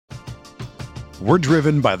We're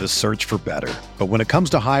driven by the search for better. But when it comes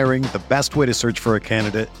to hiring, the best way to search for a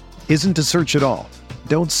candidate isn't to search at all.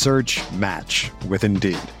 Don't search, match with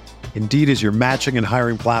Indeed. Indeed is your matching and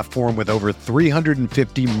hiring platform with over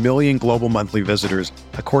 350 million global monthly visitors,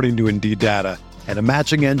 according to Indeed data, and a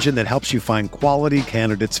matching engine that helps you find quality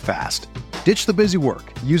candidates fast. Ditch the busy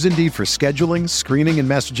work. Use Indeed for scheduling, screening, and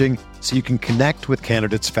messaging so you can connect with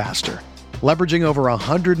candidates faster. Leveraging over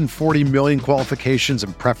 140 million qualifications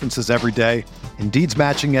and preferences every day, Indeed's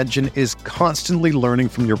matching engine is constantly learning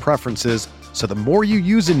from your preferences, so the more you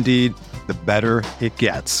use Indeed, the better it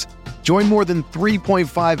gets. Join more than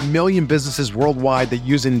 3.5 million businesses worldwide that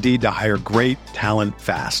use Indeed to hire great talent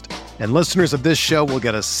fast. And listeners of this show will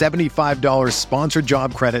get a $75 sponsored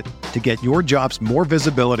job credit to get your jobs more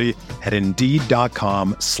visibility at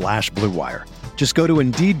Indeed.com/Blue Wire. Just go to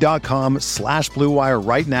Indeed.com/Blue Wire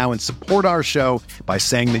right now and support our show by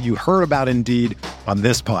saying that you heard about Indeed on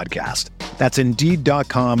this podcast. That's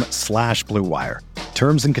Indeed.com/Blue Wire.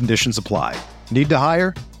 Terms and conditions apply. Need to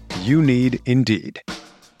hire? You need Indeed.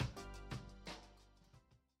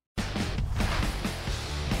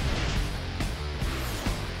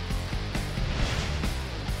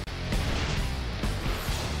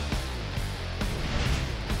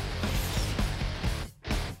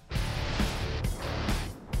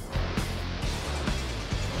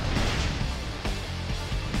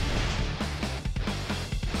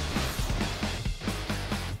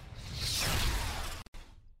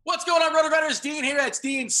 What's going on, RotoGrinders? Dean here. It's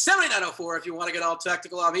Dean7904 if you want to get all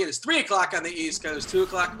technical on me. It is 3 o'clock on the East Coast, 2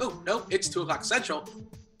 o'clock. Oh, no, it's 2 o'clock Central.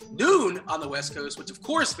 Noon on the West Coast, which of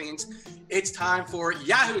course means it's time for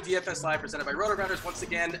Yahoo DFS Live presented by RotoGrinders. Once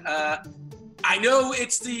again, I know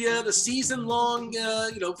it's the season-long,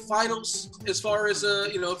 finals as far as,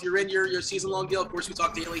 if you're in your season-long deal. Of course, we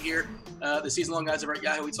talk daily here. The season-long guys over at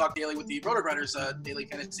Yahoo, we talk daily with the RotoGrinders daily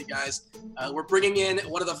fantasy guys. We're bringing in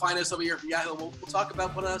one of the finalists over here from Yahoo. We'll talk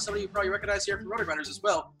about what some of you probably recognize here from RotoGrinders as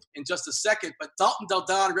well in just a second. But Dalton Del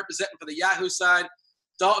Don representing for the Yahoo side.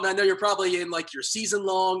 Dalton, I know you're probably in like your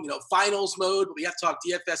season-long, finals mode, but we have to talk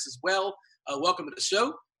DFS as well. Welcome to the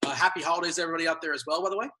show. Happy holidays, everybody out there as well, by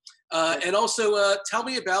the way. And also, tell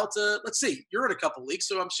me about, let's see, you're in a couple leagues,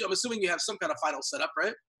 so I'm assuming you have some kind of final set up,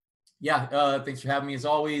 right? Yeah, thanks for having me as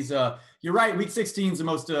always. You're right, Week 16 is the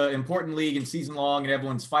most important league in season long, and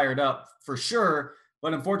everyone's fired up for sure.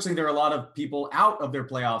 But unfortunately, there are a lot of people out of their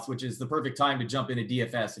playoffs, which is the perfect time to jump into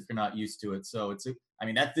DFS if you're not used to it. So this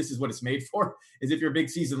is what it's made for, is if you're a big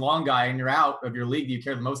season long guy and you're out of your league that you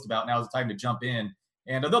care the most about, now is the time to jump in.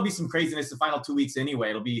 And there'll be some craziness the final 2 weeks anyway.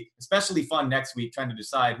 It'll be especially fun next week trying to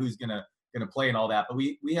decide who's gonna play and all that. But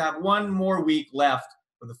we have one more week left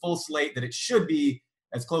with a full slate that it should be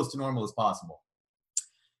as close to normal as possible.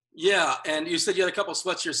 Yeah, and you said you had a couple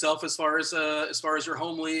sweats yourself as far as your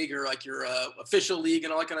home league or like your official league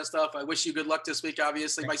and all that kind of stuff. I wish you good luck this week.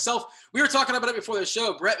 Obviously, myself, we were talking about it before the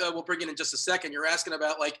show. Brett, we'll bring in just a second. You're asking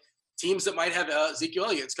about like teams that might have Ezekiel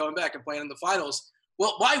Elliott's coming back and playing in the finals.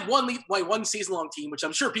 Well, why one season-long team, which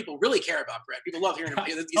I'm sure people really care about, Brett. People love hearing about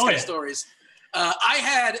these kind of stories. I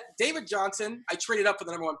had David Johnson. I traded up for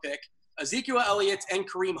the number one pick, Ezekiel Elliott, and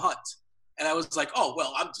Kareem Hunt. And I was like, oh,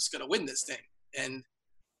 well, I'm just going to win this thing. And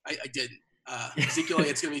I didn't. Ezekiel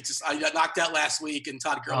Elliott's going to be just – I got knocked out last week, and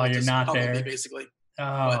Todd Gurley just pummeled me, basically.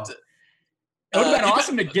 Oh. But, it would have been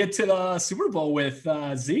awesome to get to the Super Bowl with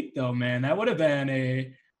Zeke, though, man. That would have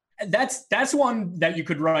been That's one that you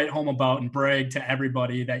could write home about and brag to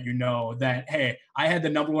everybody that you know that, hey, I had the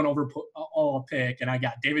number one overall pick and I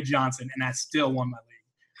got David Johnson and I still won my league.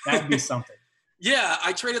 That would be something. Yeah,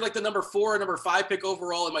 I traded like the number 4 and number 5 pick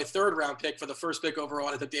overall and my third round pick for the first pick overall.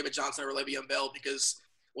 And I took David Johnson over Le'Veon Bell because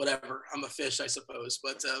whatever, I'm a fish, I suppose.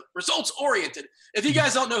 But results oriented. If you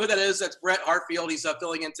guys don't know who that is, that's Brett Hartfield. He's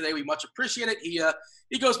filling in today. We much appreciate it.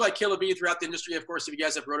 He goes by Killer B throughout the industry. Of course, if you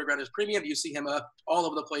guys have RotoGrinders Premium, you see him all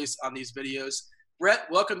over the place on these videos. Brett,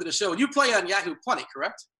 welcome to the show. And you play on Yahoo plenty,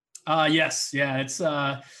 correct? Yes. Yeah. It's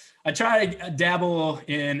I try to dabble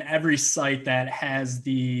in every site that has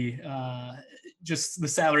the just the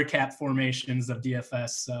salary cap formations of DFS.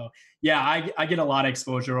 So yeah, I get a lot of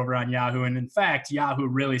exposure over on Yahoo. And in fact, Yahoo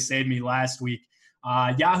really saved me last week.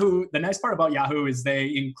 Yahoo, the nice part about Yahoo is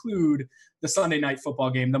they include the Sunday night football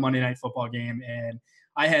game, the Monday night football game. And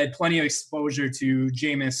I had plenty of exposure to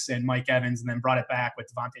Jameis and Mike Evans and then brought it back with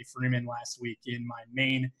Devontae Freeman last week in my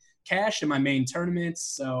main cash and my main tournaments.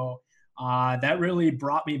 So that really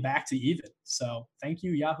brought me back to even. So thank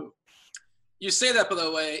you, Yahoo. You say that, by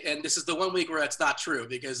the way, and this is the 1 week where it's not true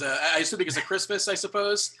because I assume because of Christmas, I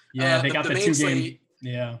suppose. Yeah, they got the main 2 game. slate,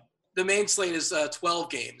 yeah. The main slate is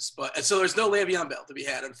 12 games, but so there's no Le'Veon Bell to be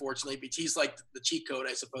had, unfortunately. BT's like the cheat code,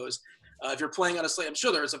 I suppose. If you're playing on a slate, I'm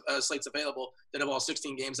sure there's slates available that have all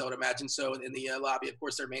 16 games, I would imagine. So in the lobby, of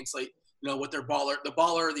course, their main slate, with their baller, the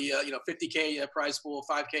 50K prize pool,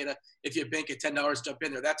 5K, if you bank at $10, jump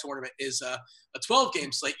in there. That tournament is a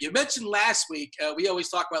 12-game slate. You mentioned last week, we always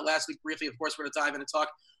talk about last week briefly. Of course, we're going to dive in and talk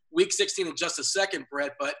week 16 in just a second,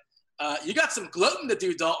 Brett, but you got some gloating to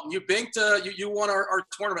do, Dalton. You banked, you won our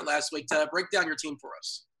tournament last week. To break down your team for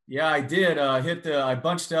us. Yeah, I did. I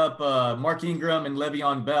bunched up Mark Ingram and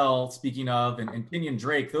Le'Veon Bell, speaking of, and Kenyon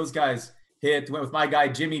Drake. Those guys hit. Went with my guy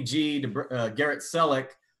Jimmy G to Garrett Selleck.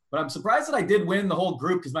 But I'm surprised that I did win the whole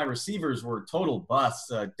group because my receivers were total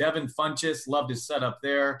busts. Devin Funchess, loved his setup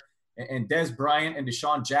there. And Dez Bryant and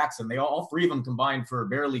Deshaun Jackson. All three of them combined for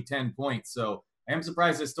barely 10 points. So I am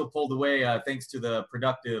surprised I still pulled away thanks to the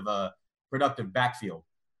productive backfield.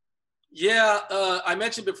 Yeah, I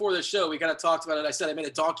mentioned before the show, we kind of talked about it. I said I made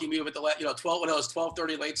a donkey move at the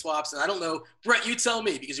 12:30 late swaps, and I don't know, Brett, you tell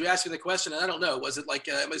me because you asked me the question, and I don't know, was it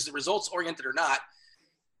was it results oriented or not?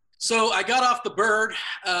 So I got off the Bird.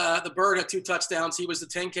 The Bird had 2 touchdowns. He was the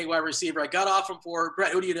 10K wide receiver. I got off him for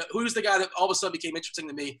Brett. Who's the guy that all of a sudden became interesting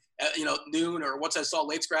to me? Noon or once I saw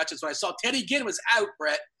late scratches. When I saw Teddy Ginn was out,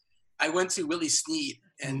 Brett, I went to Willie Snead,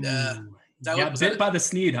 and got bit by the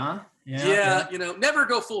Snead, huh? Yeah, never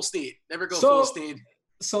go full Snead. Never go full Snead.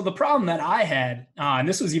 So the problem that I had, and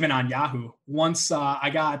this was even on Yahoo, once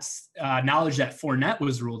I got knowledge that Fournette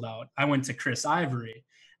was ruled out, I went to Chris Ivory,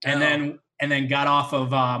 and then got off of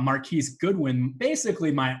Marquise Goodwin,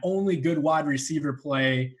 basically my only good wide receiver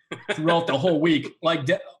play throughout the whole week. Like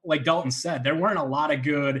Dalton said, there weren't a lot of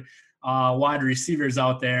good wide receivers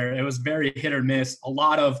out there. It was very hit or miss. A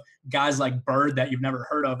lot of guys like Bird that you've never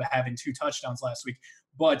heard of having 2 touchdowns last week.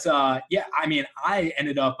 But, I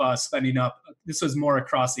ended up spending up. This was more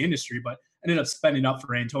across the industry, but ended up spending up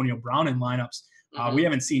for Antonio Brown in lineups. We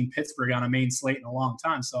haven't seen Pittsburgh on a main slate in a long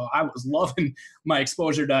time, so I was loving my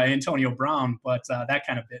exposure to Antonio Brown, but that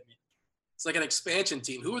kind of bit me. It's like an expansion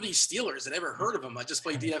team. Who are these Steelers? I never heard of them. I just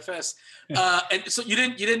played DFS. And so you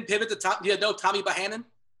didn't pivot to top. You had no Tommy Bohannon?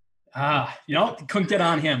 Couldn't get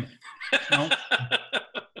on him.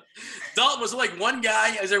 Dalton, was like one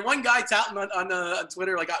guy. Is there one guy touting on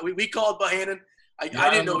Twitter? Like we called Bohannon. I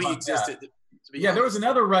didn't know he existed. Yeah, there was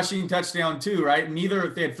another rushing touchdown too, right?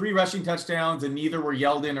 They had 3 rushing touchdowns, and neither were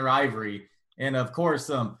Yeldon or Ivory. And of course,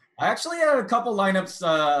 I actually had a couple lineups.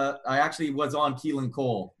 I actually was on Keelan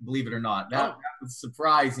Cole, believe it or not. That was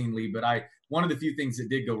surprisingly, but one of the few things that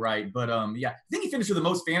did go right. But I think he finished with the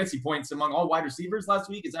most fantasy points among all wide receivers last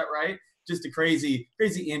week. Is that right? Just a crazy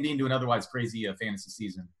ending to an otherwise crazy fantasy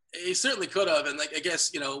season. He certainly could have, and I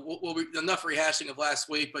guess we'll be enough rehashing of last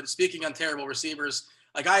week. But speaking on terrible receivers.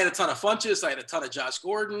 Like I had a ton of Funchess, I had a ton of Josh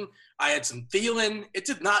Gordon, I had some Thielen. It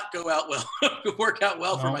did not work out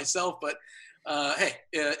well for myself. But hey,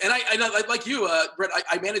 and I like you, Brett.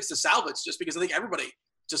 I managed to salvage just because I think everybody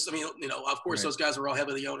of course those guys were all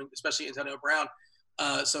heavily owned, especially Antonio Brown.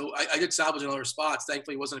 So I did salvage in other spots.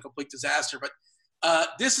 Thankfully, it wasn't a complete disaster. But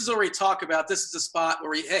this is where we talk about. This is a spot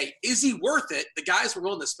where is he worth it? The guys we're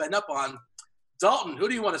willing to spend up on. Dalton, who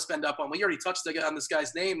do you want to spend up on? We already touched on this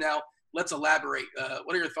guy's name now. Let's elaborate.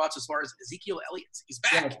 What are your thoughts as far as Ezekiel Elliott? He's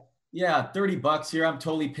back. Yeah, $30 here. I'm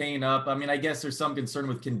totally paying up. I mean, I guess there's some concern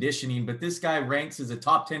with conditioning, but this guy ranks as a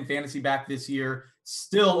top 10 fantasy back this year.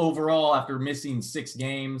 Still overall, after missing 6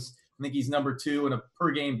 games, I think he's number 2 on a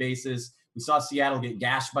per game basis. We saw Seattle get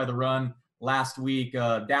gashed by the run last week.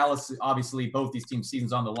 Dallas, obviously, both these teams'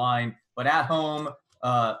 seasons on the line, but at home,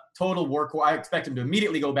 total workhorse. I expect him to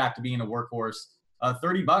immediately go back to being a workhorse.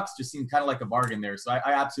 $30 just seemed kind of like a bargain there. So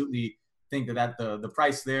I absolutely think that the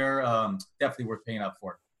price there definitely worth paying up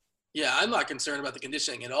for. Yeah, I'm not concerned about the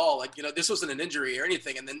conditioning at all. This wasn't an injury or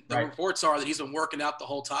anything. And then the reports are that he's been working out the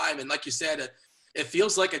whole time. And like you said, it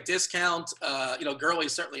feels like a discount.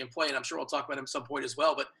 Gurley's certainly in play, and I'm sure we'll talk about him at some point as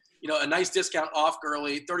well. But, a nice discount off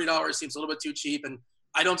Gurley. $30 seems a little bit too cheap. And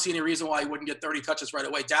I don't see any reason why he wouldn't get 30 touches right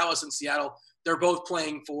away. Dallas and Seattle, they're both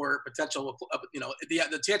playing for potential,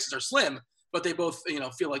 the chances are slim, but they both,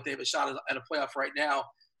 feel like they have a shot at a playoff right now.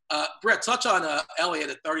 Brett, touch on Elliott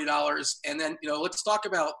at $30. And then, let's talk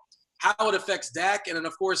about how it affects Dak. And then,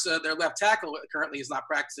 of course, their left tackle currently is not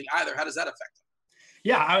practicing either. How does that affect him?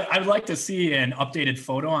 Yeah, I'd like to see an updated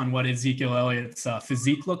photo on what Ezekiel Elliott's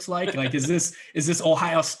physique looks like. Like, is this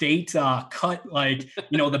Ohio State cut,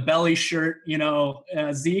 the belly shirt,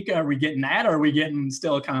 Zeke? Are we getting that, or are we getting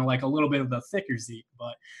still kind of like a little bit of the thicker Zeke?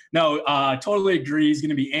 But no, totally agree. He's going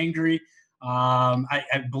to be angry.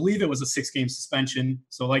 I believe it was a 6-game suspension.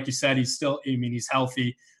 So like you said, he's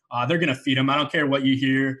healthy. They're going to feed him. I don't care what you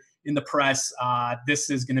hear in the press. This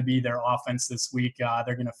is going to be their offense this week.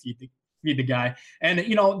 They're going to feed the guy. And,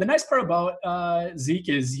 the nice part about Zeke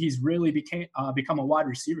is he's really become a wide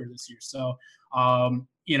receiver this year. So,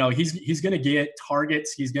 he's going to get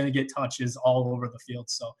targets. He's going to get touches all over the field.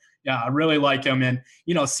 So, yeah, I really like him. And,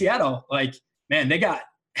 Seattle, man, they got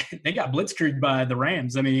blitzkrieged by the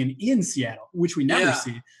Rams. I mean, in Seattle, which we never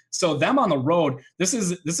see. So them on the road, this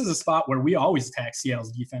is a spot where we always attack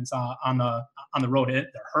Seattle's defense on the road. They're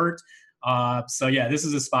hurt. So yeah, this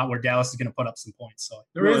is a spot where Dallas is going to put up some points. So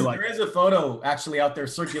there is a photo actually out there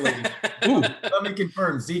circulating. Ooh, let me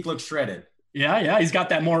confirm. Zeke looks shredded. Yeah, he's got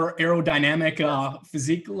that more aerodynamic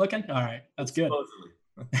physique looking. All right, that's good.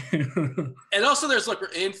 And also there's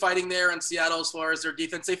infighting there in Seattle as far as their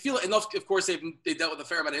defense. They feel, and of course they dealt with a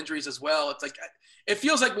fair amount of injuries as well. It's it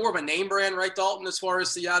feels like more of a name brand, right, Dalton, as far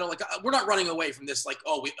as Seattle. We're not running away from this. I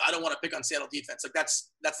don't want to pick on Seattle defense.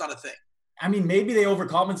 That's not a thing. I mean, maybe they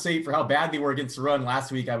overcompensate for how bad they were against the run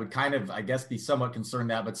last week. I would kind of, I guess, be somewhat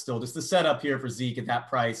concerned that, but still, just the setup here for Zeke at that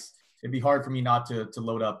price, it'd be hard for me not to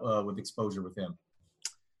load up with exposure with him.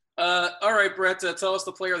 All right, Brett, tell us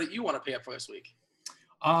the player that you want to pay up for this week.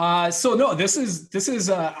 So no, this is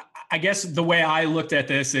I guess the way I looked at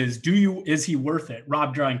this is he worth it?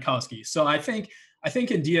 Rob Gronkowski. So I think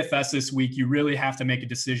in DFS this week, you really have to make a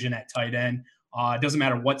decision at tight end. It doesn't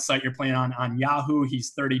matter what site you're playing on Yahoo,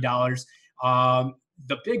 he's $30.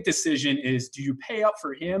 The big decision is, do you pay up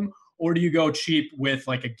for him or do you go cheap with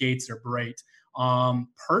a Gates or Brait?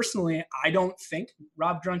 Personally, I don't think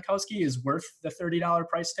Rob Gronkowski is worth the $30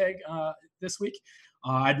 price tag this week.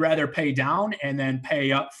 I'd rather pay down and then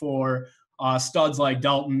pay up for studs like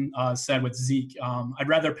Dalton said with Zeke. I'd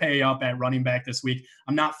rather pay up at running back this week.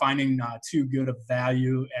 I'm not finding too good of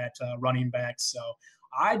value at running back, so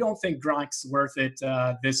I don't think Gronk's worth it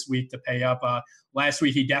this week to pay up. Last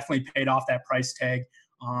week he definitely paid off that price tag,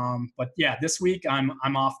 but yeah, this week I'm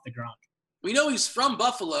off the Gronk. We know he's from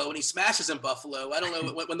Buffalo and he smashes in Buffalo. I don't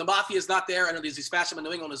know when the Mafia is not there. I know he smashed him in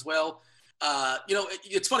New England as well.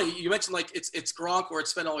 It's funny. You mentioned it's Gronk or it's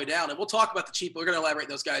spent all the way down, and we'll talk about the cheap. We're going to elaborate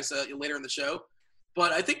those guys later in the show.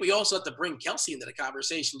 But I think we also have to bring Kelsey into the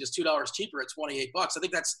conversation. Just $2 cheaper at $28. I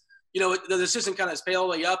think that's the decision kind of pay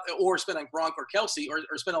all the way up or spend on Gronk or Kelsey or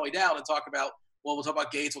spend all the way down and talk about. Well, we'll talk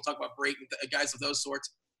about Gates. We'll talk about Brait and guys of those sorts.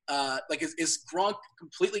 Is Gronk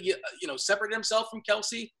completely separated himself from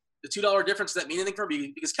Kelsey? The $2 difference, does that mean anything for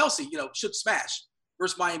me? Because Kelsey should smash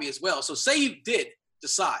versus Miami as well. So say you did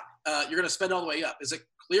decide you're going to spend all the way up. Is it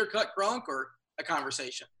clear-cut Gronk or a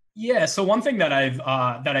conversation? Yeah, so one thing that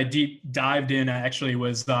I deep dived in actually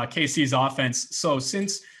was KC's offense. So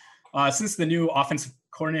since the new offensive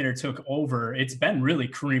coordinator took over, it's been really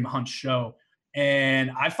Kareem Hunt's show.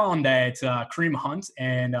 And I found that Kareem Hunt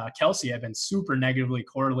and Kelsey have been super negatively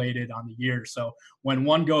correlated on the year. So when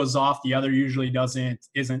one goes off, the other usually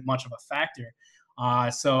isn't much of a factor.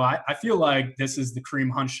 So I feel like this is the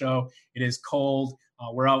Kareem Hunt show. It is cold.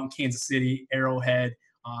 We're out in Kansas City, Arrowhead.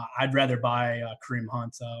 I'd rather buy Kareem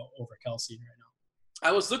Hunt over Kelsey right now.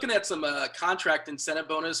 I was looking at some contract incentive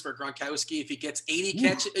bonus for Gronkowski. If he gets 80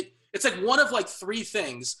 catches, it's one of three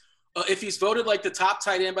things. If he's voted the top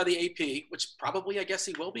tight end by the AP, which probably I guess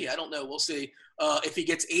he will be. I don't know. We'll see. If he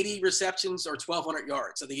gets 80 receptions or 1,200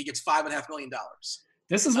 yards, I think he gets $5.5 million.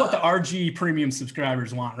 This is what the RG premium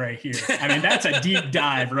subscribers want right here. I mean, that's a deep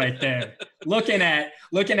dive right there. Looking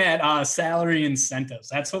at salary incentives.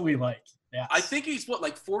 That's what we like. Yeah. I think he's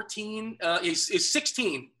 14. He's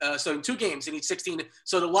 16. So in 2 games, he needs 16.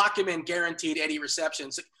 So to lock him in, guaranteed 80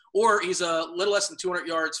 receptions. Or he's a little less than 200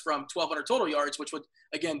 yards from 1,200 total yards, which would,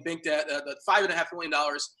 again, bank that the $5.5 million.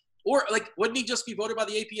 Or, wouldn't he just be voted by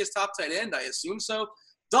the AP as top tight end? I assume so.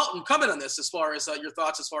 Dalton, comment on this as far as your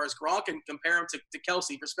thoughts as far as Gronk and compare him to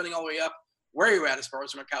Kelsey for spending all the way up. Where are you at as far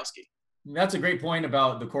as Gronkowski? That's a great point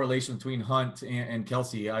about the correlation between Hunt and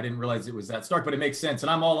Kelsey. I didn't realize it was that stark, but it makes sense. And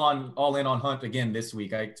I'm all in on Hunt again this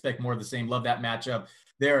week. I expect more of the same. Love that matchup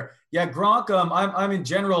there. Yeah, Gronk, I'm in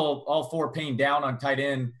general all for paying down on tight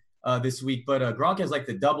end this week, but Gronk has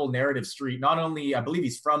the double narrative streak. Not only, I believe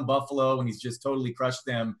he's from Buffalo and he's just totally crushed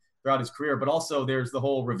them throughout his career, but also there's the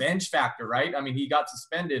whole revenge factor, right? I mean, he got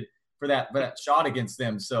suspended for that shot against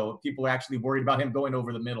them. So people are actually worried about him going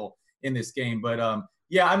over the middle in this game. But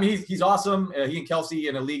yeah, I mean, he's awesome. He and Kelsey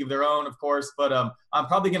in a league of their own, of course, but I'm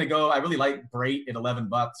probably going to go. I really like Brait at $11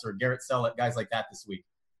 or Garrett Sellett, guys like that this week.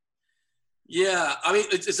 Yeah, I mean,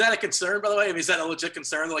 is that a concern, by the way? I mean, is that a legit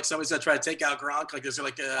concern? Somebody's going to try to take out Gronk? Is there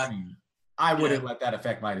I mean, I wouldn't let that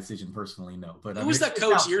affect my decision personally, no. But who was that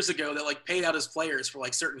coach years ago that paid out his players for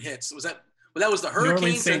certain hits? Was that was the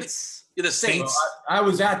Hurricanes? The Saints. I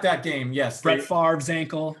was at that game. Yes, Brett Favre's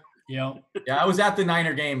ankle. Yeah, I was at the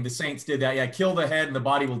Niner game. The Saints did that. Yeah, kill the head and the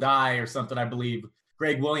body will die or something. I believe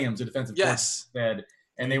Greg Williams, a defensive coordinator,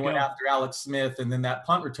 and they went after Alex Smith, and then that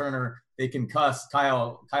punt returner, they concussed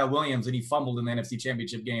Kyle Williams, and he fumbled in the NFC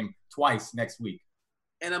Championship game twice next week.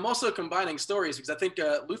 And I'm also combining stories because I think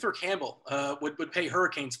Luther Campbell would pay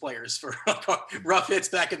Hurricanes players for rough hits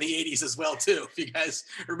back in the 80s as well, too. If you guys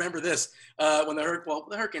remember this, when the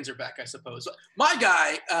Hurricanes are back, I suppose. My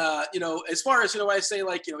guy, as far as, I say,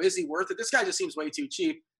 is he worth it? This guy just seems way too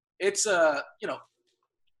cheap. It's,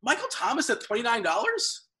 Michael Thomas at $29.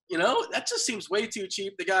 That just seems way too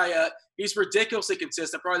cheap. The guy, he's ridiculously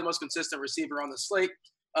consistent, probably the most consistent receiver on the slate.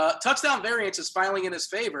 Touchdown variance is finally in his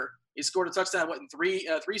favor. He scored a touchdown in three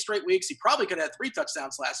straight weeks. He probably could have had 3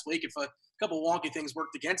 touchdowns last week if a couple wonky things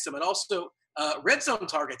worked against him. And also red zone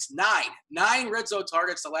targets, 9 red zone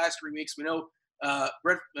targets the last 3 weeks. We know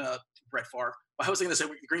Brett Favre. I was going to say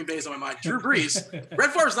Green Bay's on my mind. Drew Brees.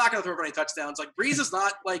 Brett Favre's not going to throw for any touchdowns. Brees is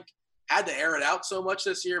not had to air it out so much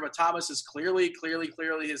this year, but Thomas is clearly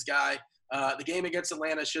his guy. The game against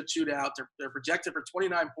Atlanta should shoot out. They're projected for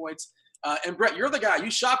 29 points. And Brett, you're the guy.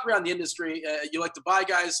 You shop around the industry. You like to buy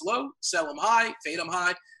guys low, sell them high, fade them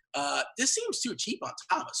high. This seems too cheap on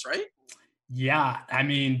Thomas, right? Yeah, I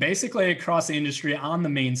mean, basically across the industry on the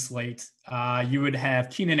main slate, you would have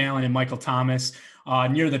Keenan Allen and Michael Thomas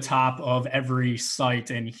near the top of every site.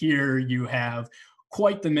 And here you have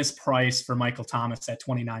quite the misprice for Michael Thomas at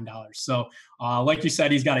 $29. So like you said,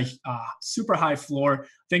 he's got a super high floor. I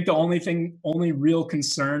think the only real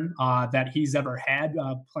concern that he's ever had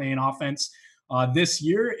playing offense this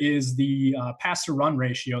year is the pass to run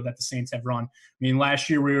ratio that the Saints have run. I mean, last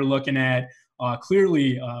year we were looking at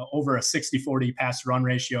clearly over a 60-40 pass to run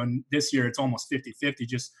ratio. And this year it's almost 50-50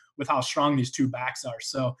 just with how strong these two backs are.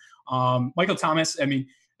 So Michael Thomas, I mean,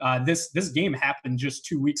 this game happened just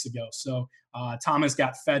 2 weeks ago. So Thomas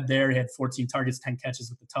got fed there. He had 14 targets, 10 catches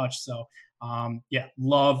with the touch. So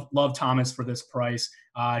love Thomas for this price.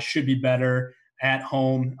 Should be better at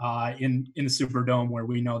home in the Superdome where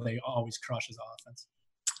we know they always crush his offense.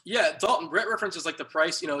 Yeah, Dalton, Brett references the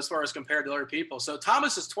price, as far as compared to other people. So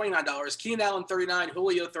Thomas is $29, Keenan Allen $39,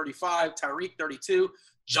 Julio $35, Tyreek $32,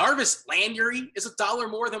 Jarvis Landry is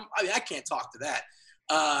 $1 more than. I mean, I can't talk to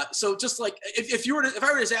that. So just if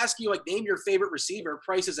I were to ask you name your favorite receiver,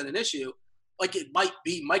 price isn't an issue. It might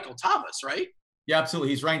be Michael Thomas, right? Yeah, absolutely.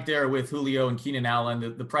 He's right there with Julio and Keenan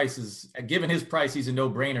Allen. The price is, given his price, he's a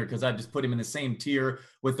no-brainer because I just put him in the same tier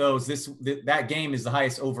with those. That game is the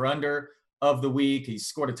highest over-under of the week. He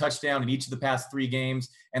scored a touchdown in each of the past 3 games.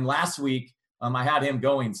 And last week, I had him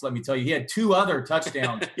going. So let me tell you, he had 2 other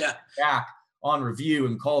touchdowns back on review,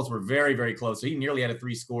 and calls were very, very close. So he nearly had a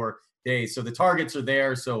 3-score day. So the targets are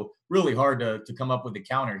there. So really hard to come up with a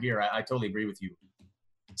counter here. I totally agree with you.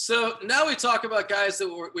 So now we talk about guys that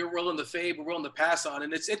we're willing to fade, we're willing to pass on.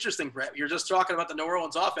 And it's interesting, Brett. You're just talking about the New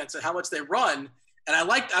Orleans offense and how much they run. And I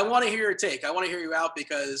want to hear your take. I want to hear you out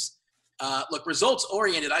because, look, results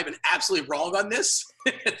oriented. I've been absolutely wrong on this.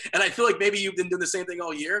 And I feel like maybe you've been doing the same thing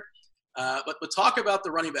all year. But talk about the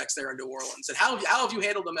running backs there in New Orleans and how have you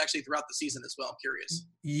handled them actually throughout the season as well? I'm curious.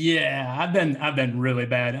 Yeah, I've been really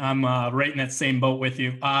bad. I'm right in that same boat with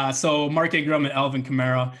you. So Mark Ingram and Alvin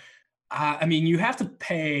Kamara. I mean, you have to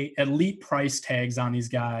pay elite price tags on these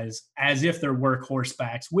guys as if they're workhorse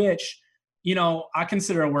backs, which, I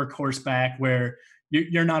consider a workhorse back where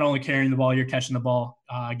you're not only carrying the ball, you're catching the ball,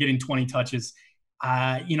 getting 20 touches.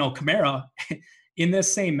 Kamara, in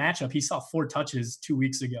this same matchup, he saw 4 touches 2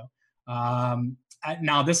 weeks ago.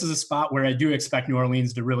 Now, this is a spot where I do expect New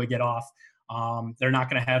Orleans to really get off. They're not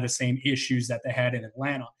going to have the same issues that they had in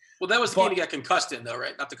Atlanta. Well, that was the game he got concussed in, though,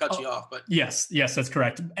 right? Not to cut you off, but yes, that's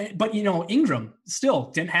correct. But Ingram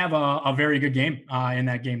still didn't have a very good game in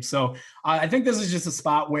that game. So I think this is just a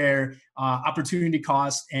spot where opportunity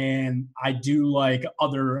cost, and I do like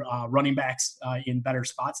other running backs in better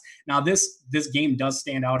spots. Now, this game does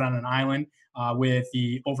stand out on an island with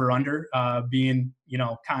the over/under being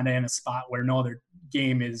kind of in a spot where no other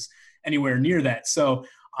game is anywhere near that. So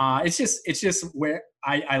it's just where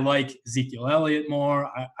I like Ezekiel Elliott more.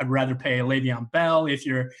 I'd rather pay Le'Veon Bell if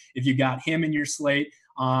you got him in your slate,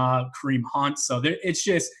 Kareem Hunt. So it's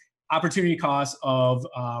just opportunity cost of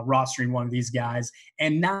rostering one of these guys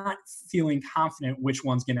and not feeling confident which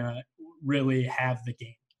one's going to really have the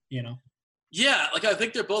game, Yeah, I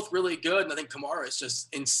think they're both really good, and I think Kamara is just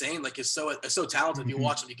insane. He's so talented. If you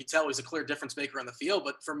watch him, you can tell he's a clear difference maker on the field.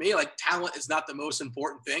 But for me, talent is not the most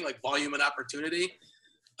important thing. Volume and opportunity.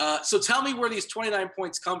 So tell me where these 29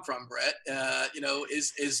 points come from, Brett.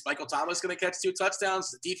 Is Michael Thomas going to catch 2 touchdowns?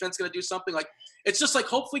 The defense going to do something? It's just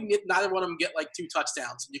hopefully neither one of them get 2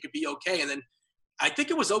 touchdowns, and you could be okay. And then I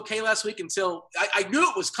think it was okay last week until I knew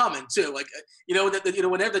it was coming too. Like,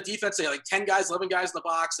 whenever the defense, they have like 10 guys, 11 guys in the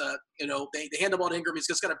box, they hand the ball to Ingram. He's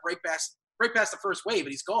just got to break past the first wave,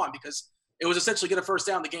 and he's gone because it was essentially get a first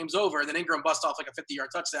down, the game's over, and then Ingram bust off like a 50-yard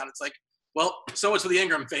touchdown. It's like, well, so much for the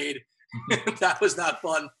Ingram fade. That was not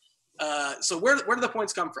fun. So where do the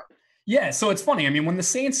points come from? Yeah, so it's funny. I mean, when the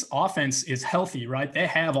Saints offense is healthy, right, they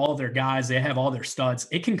have all their guys, they have all their studs.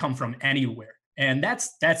 It can come from anywhere. And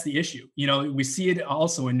that's the issue. We see it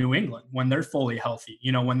also in New England when they're fully healthy,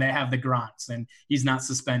 when they have the Grants and he's not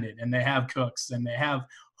suspended, and they have Cooks and they have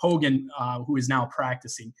Hogan, who is now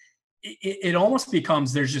practicing. It almost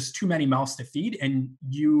becomes there's just too many mouths to feed, and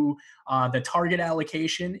the target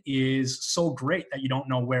allocation is so great that you don't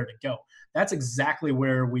know where to go. That's exactly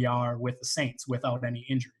where we are with the Saints without any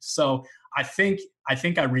injuries. So I think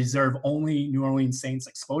I reserve only New Orleans Saints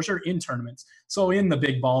exposure in tournaments. So in the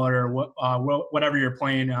big baller or whatever you're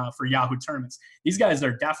playing for Yahoo tournaments, these guys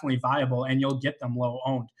are definitely viable, and you'll get them low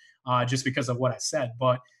owned just because of what I said.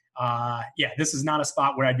 But this is not a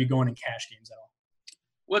spot where I'd be going in cash games at all.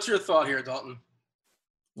 What's your thought here, Dalton?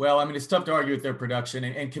 Well, I mean, it's tough to argue with their production.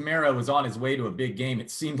 And Kamara was on his way to a big game. It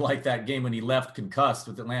seemed like that game when he left concussed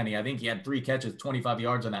with Atlanta. I think he had 3 catches, 25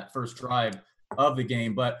 yards on that first drive of the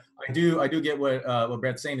game. But I do get what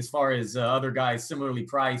Brett's saying as far as other guys similarly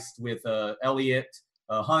priced with Elliott,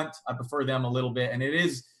 Hunt. I prefer them a little bit. And it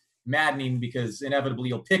is maddening because inevitably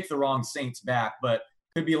you'll pick the wrong Saints back. But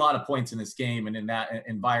could be a lot of points in this game and in that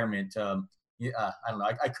environment. I don't know.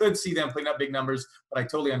 I could see them putting up big numbers, but I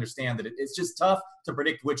totally understand that it's just tough to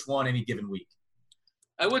predict which one any given week.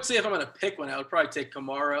 I would say if I'm going to pick one, I would probably take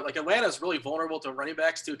Kamara. Like, Atlanta's really vulnerable to running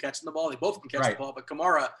backs too catching the ball. They both can catch the ball, but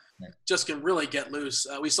Kamara just can really get loose.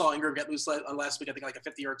 We saw Ingram get loose last week, I think like a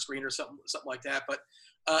 50-yard screen or something like that. But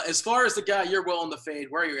as far as the guy you're willing to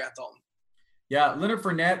fade, where are you at, Dalton? Yeah, Leonard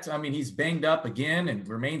Fournette, I mean, he's banged up again and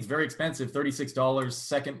remains very expensive, $36,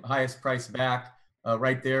 second highest price back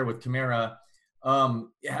right there with Kamara.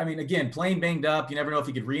 I mean, again, playing banged up. You never know if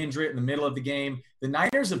he could re-injure it in the middle of the game. The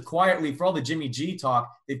Niners have quietly, for all the Jimmy G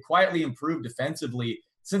talk, they've quietly improved defensively.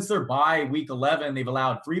 Since their bye week 11, they've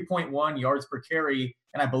allowed 3.1 yards per carry,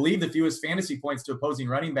 and I believe the fewest fantasy points to opposing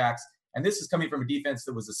running backs. And this is coming from a defense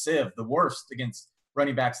that was a sieve, the worst against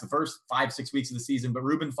running backs the first 5-6 weeks of the season. But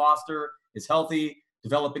Reuben Foster is healthy,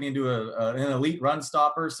 developing into an elite run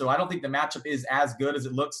stopper. So I don't think the matchup is as good as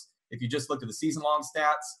it looks if you just look at the season-long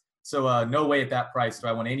stats. So no way at that price do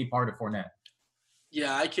I want any part of Fournette.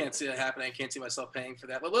 Yeah, I can't see that happening. I can't see myself paying for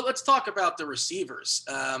that. But let's talk about the receivers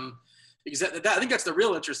because I think that's the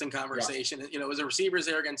real interesting conversation. Yeah. As the receivers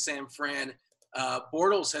there against San Fran,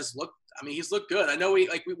 Bortles has looked. I mean, he's looked good. I know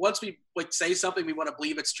once we say something, we want to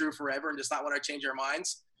believe it's true forever and just not want to change our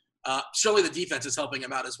minds. Surely the defense is helping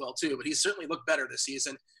him out as well too. But he's certainly looked better this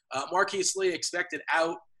season. Marquise Lee expected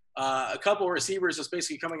out. A couple of receivers just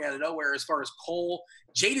basically coming out of nowhere as far as Cole.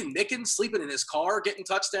 Jaden Mickens sleeping in his car, getting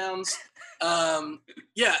touchdowns.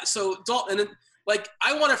 So Dalton, and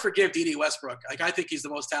I want to forgive D.D. Westbrook. I think he's the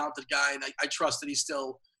most talented guy, and I trust that he's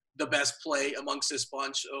still the best play amongst this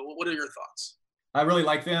bunch. What are your thoughts? I really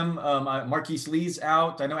like them. Marquise Lee's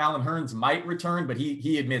out. I know Alan Hearns might return, but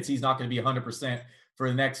he admits he's not going to be 100% for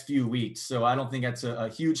the next few weeks. So I don't think that's a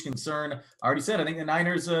huge concern. I already said, I think the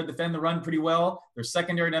Niners defend the run pretty well. Their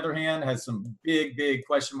secondary, on the other hand, has some big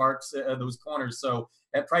question marks at those corners. So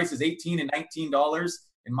that price is $18 and $19.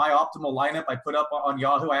 In my optimal lineup I put up on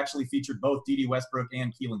Yahoo, I actually featured both D.D. Westbrook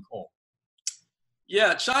and Keelan Cole.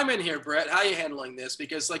 Yeah, chime in here, Brett. How are you handling this?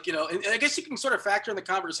 Because, and I guess you can sort of factor in the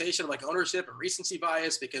conversation of ownership and recency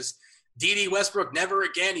bias because D.D. Westbrook never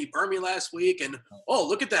again. He burned me last week. And,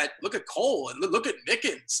 look at that. Look at Cole and look at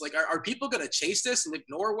Mickens. Are people going to chase this and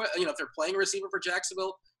ignore if they're playing a receiver for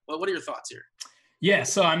Jacksonville? Well, what are your thoughts here? Yeah,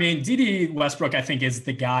 so, I mean, D.D. Westbrook, I think, is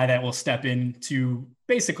the guy that will step into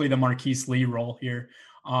basically the Marquise Lee role here.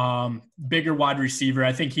 Bigger wide receiver.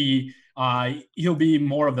 I think he'll be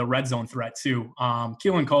more of the red zone threat too.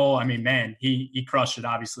 Keelan Cole, I mean, man, he crushed it,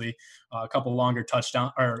 obviously. A couple longer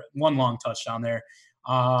touchdown or one long touchdown there.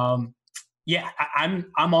 I'm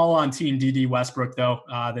all on team D.D. Westbrook though.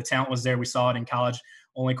 The talent was there. We saw it in college.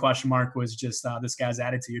 Only question mark was just this guy's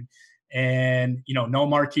attitude. And, no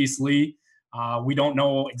Marquise Lee. We don't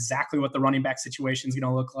know exactly what the running back situation is going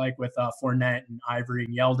to look like with Fournette and Ivory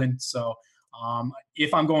and Yeldon. So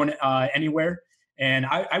if I'm going anywhere, and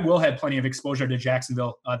I will have plenty of exposure to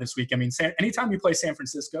Jacksonville this week. I mean, anytime you play San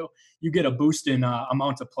Francisco, you get a boost in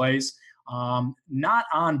amount of plays. Not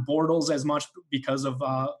on Bortles as much because of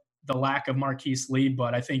the lack of Marquise Lee,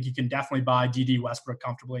 but I think you can definitely buy D.D. Westbrook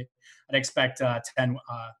comfortably. I'd expect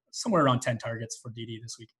somewhere around 10 targets for D.D.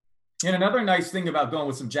 this week. And another nice thing about going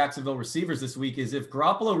with some Jacksonville receivers this week is if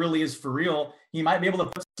Garoppolo really is for real, he might be able to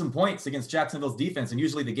put some points against Jacksonville's defense. And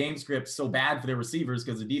usually the game script's so bad for their receivers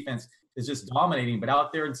because the defense is just dominating. But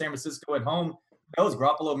out there in San Francisco at home, who knows,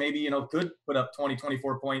 Garoppolo maybe, could put up 20,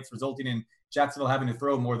 24 points, resulting in Jacksonville having to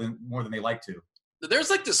throw more than they like to. There's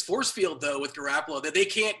like this force field, though, with Garoppolo that they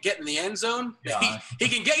can't get in the end zone. Yeah. He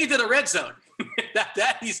can get you to the red zone.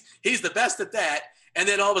 He's the best at that. And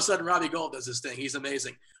then all of a sudden, Robbie Gould does his thing. He's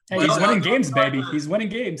amazing. Hey, he's winning games, baby. He's winning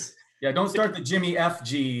games. Yeah, don't start the Jimmy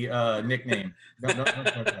FG nickname. Don't start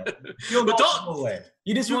that. But don't.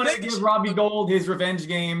 You just want to give Robbie Gould his revenge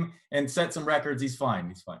game and set some records. He's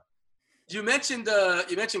fine. You mentioned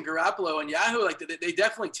Garoppolo and Yahoo. Like they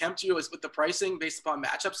definitely tempt you with the pricing based upon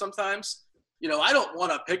matchup sometimes. I don't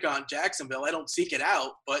want to pick on Jacksonville. I don't seek it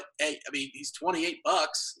out. But hey, I mean, he's $28.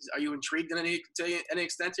 Are you intrigued in any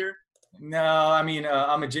extent here? No, I mean,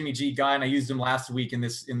 I'm a Jimmy G guy, and I used him last week in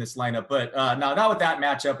this lineup. But no, not with that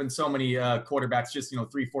matchup and so many quarterbacks. Just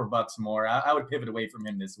 $3-4 more. I would pivot away from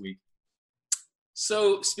him this week.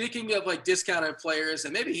 So speaking of like discounted players,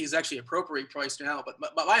 and maybe he's actually appropriately priced now,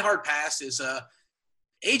 but my hard pass is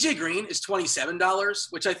AJ Green is $27,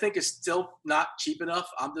 which I think is still not cheap enough.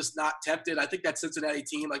 I'm just not tempted. I think that Cincinnati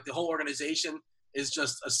team, like the whole organization, is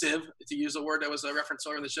just a sieve, to use a word that was a reference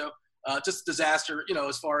earlier in the show. Just a disaster,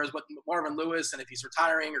 as far as what Marvin Lewis, and if he's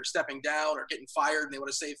retiring or stepping down or getting fired and they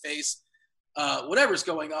want to save face, whatever's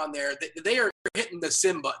going on there, they are hitting the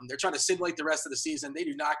sim button. They're trying to simulate the rest of the season. They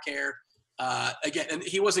do not care. Again, and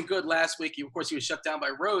he wasn't good last week. Of course, he was shut down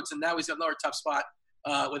by Rhodes, and now he's got another tough spot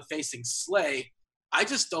when facing Slay. I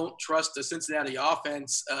just don't trust the Cincinnati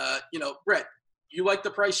offense. Brett, you like the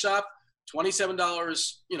price shop?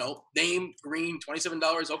 $27, name Green,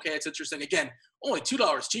 $27. Okay, it's interesting. Again, only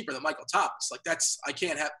 $2 cheaper than Michael Thomas. Like I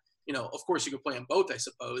can't have, of course you could play them both, I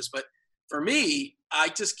suppose. But for me, I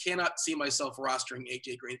just cannot see myself rostering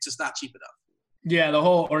AJ Green. It's just not cheap enough. Yeah, the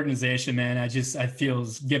whole organization, man, I feel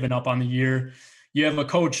is giving up on the year. You have a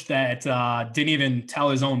coach that didn't even tell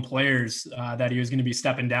his own players that he was going to be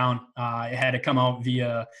stepping down. It had to come out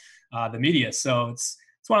via the media. So it's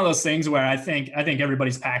one of those things where I think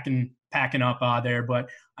everybody's packing up there. But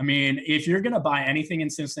I mean, if you're going to buy anything in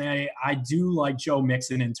Cincinnati, I do like Joe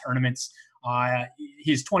Mixon in tournaments.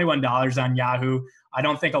 He's $21 on Yahoo. I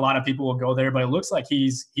don't think a lot of people will go there, but it looks like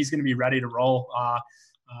he's going to be ready to roll.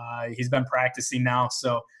 He's been practicing now.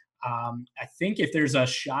 So I think if there's a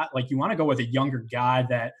shot, like you want to go with a younger guy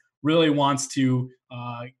that really wants to,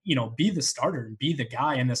 be the starter and be the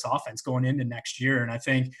guy in this offense going into next year. And I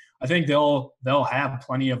think they'll have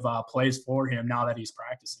plenty of plays for him now that he's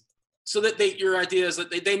practicing. So that your idea is that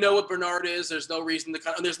they know what Bernard is. There's no reason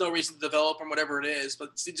to develop him, whatever it is.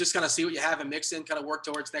 But just kind of see what you have in Mixon, kind of work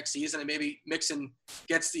towards next season, and maybe Mixon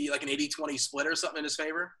gets an 80-20 split or something in his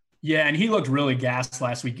favor. Yeah, and he looked really gassed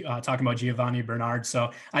last week talking about Giovanni Bernard.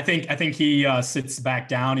 So I think he sits back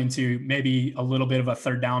down into maybe a little bit of a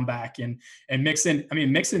third down back. And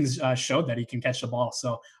Mixon's showed that he can catch the ball.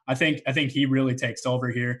 So I think he really takes over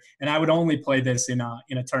here. And I would only play this in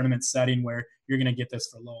a tournament setting where you're going to get this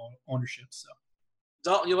for low ownership. So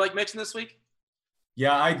Dalton, you like Mixon this week?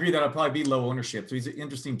 Yeah, I agree that I'll probably be low ownership. So he's an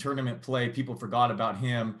interesting tournament play. People forgot about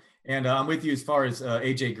him. And I'm with you as far as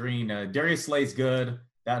AJ Green. Darius Slay's good.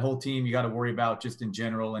 That whole team you got to worry about just in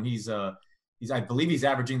general. And he's I believe he's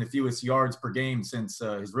averaging the fewest yards per game since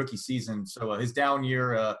his rookie season. So his down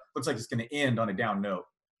year looks like it's going to end on a down note.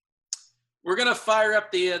 We're going to fire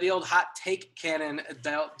up the old hot take cannon.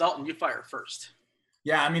 Dalton, you fire first.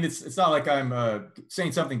 Yeah, I mean, it's not like I'm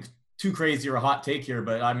saying something too crazy or a hot take here,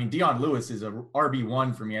 but I mean, Dion Lewis is a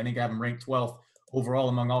RB1 for me. I think I have him ranked 12th overall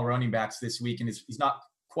among all running backs this week, and he's not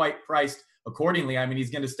quite priced accordingly. I mean, he's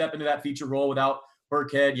going to step into that feature role without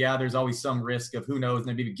Burkhead. Yeah, there's always some risk of who knows.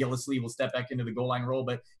 Maybe Gillislee will step back into the goal line role,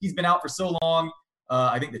 but he's been out for so long.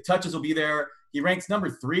 I think the touches will be there. He ranks number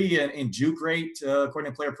 3 in juke rate,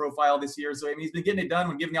 according to player profile this year. So, I mean, he's been getting it done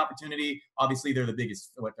when given the opportunity. Obviously, they're the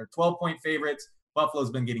biggest. They're 12-point favorites.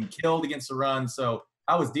 Buffalo's been getting killed against the run. So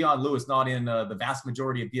how is Dion Lewis not in the vast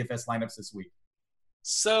majority of DFS lineups this week?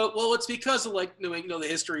 So, well, it's because of the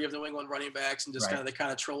history of New England running backs and just right. They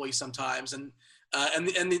kind of troll you sometimes, and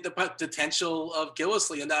the potential of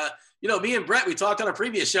Gillislee. And me and Brett, we talked on a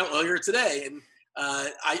previous show earlier today, and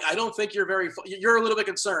I don't think you're a little bit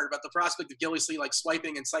concerned about the prospect of Gillislee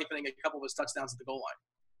swiping and siphoning a couple of his touchdowns at the goal line.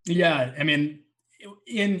 Yeah, I mean,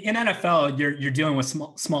 in NFL, you're dealing with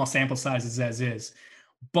small sample sizes as is,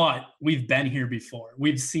 but we've been here before.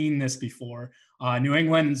 We've seen this before. New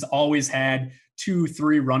England's always had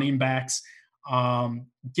 2-3 running backs.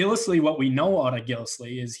 Gillislee, what we know out of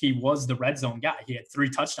Gillislee is he was the red zone guy. He had 3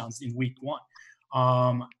 touchdowns in week 1.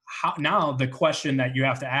 Now the question that you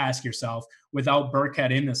have to ask yourself, without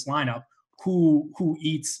Burkhead in this lineup, who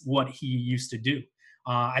eats what he used to do?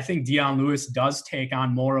 I think Dion Lewis does take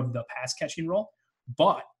on more of the pass catching role,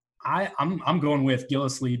 but I'm going with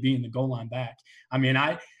Gillislee being the goal line back. I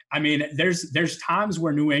mean, there's times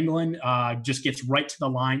where New England just gets right to the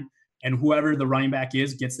line, and whoever the running back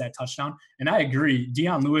is gets that touchdown. And I agree,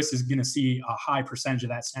 Dion Lewis is going to see a high percentage of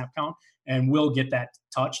that snap count and will get that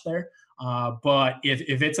touch there. But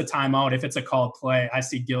if it's a timeout, if it's a called play, I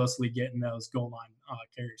see Gillislee getting those goal line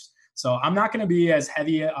carries. So I'm not going to be as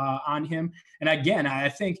heavy on him. And again, I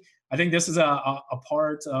think this is a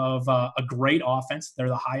part of a great offense. They're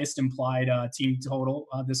the highest implied team total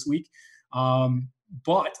this week.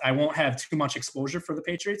 But I won't have too much exposure for the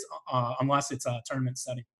Patriots unless it's a tournament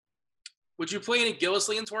setting. Would you play any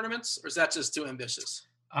Gillislee in tournaments, or is that just too ambitious?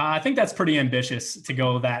 I think that's pretty ambitious to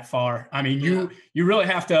go that far. I mean, you really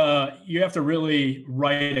have to really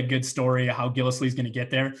write a good story of how Gillislee's going to get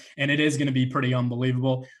there, and it is going to be pretty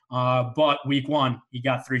unbelievable. But week 1, he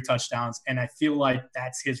got 3 touchdowns, and I feel like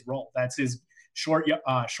that's his role. That's his short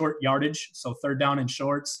yardage, so third down and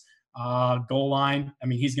shorts, goal line. I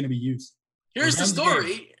mean, he's going to be used. Here's the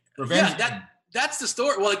story. That's the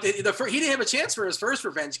story. Well, like he didn't have a chance for his first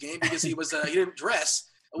revenge game because he didn't dress.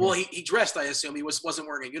 Well, he dressed, I assume. He wasn't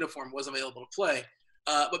wearing a uniform, wasn't available to play.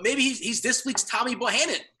 But maybe he's this week's Tommy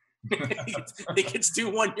Bohannon. He gets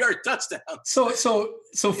 2 1-yard touchdowns. So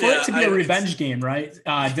for it to be a revenge game, right?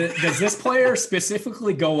 Does this player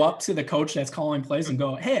specifically go up to the coach that's calling plays and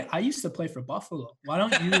go, "Hey, I used to play for Buffalo. Why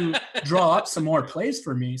don't you draw up some more plays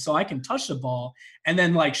for me so I can touch the ball?" And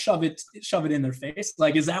then like shove it in their face?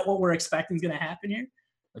 Like, is that what we're expecting is going to happen here?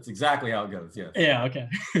 That's exactly how it goes. Yeah. Yeah. Okay.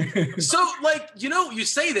 So, like, you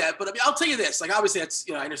say that, but I mean, I'll tell you this. Like, obviously, that's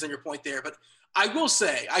I understand your point there, but I will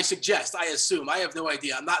say, I assume, I have no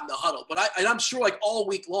idea. I'm not in the huddle, but I'm sure like all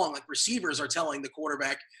week long, like receivers are telling the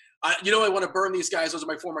quarterback, I want to burn these guys. Those are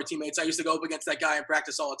my former teammates. I used to go up against that guy in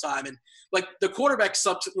practice all the time, and like the quarterback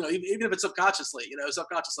even if it's subconsciously,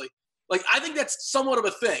 like, I think that's somewhat of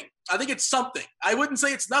a thing. I think it's something. I wouldn't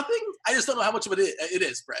say it's nothing. I just don't know how much of it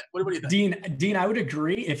is, Brett. What do you think? Dean, I would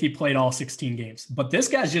agree if he played all 16 games. But this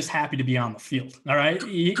guy's just happy to be on the field, all right?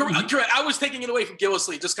 Correct. I was taking it away from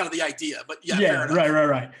Gillislee, just kind of the idea. But yeah,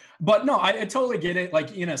 right. But no, I totally get it.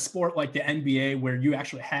 Like in a sport like the NBA where you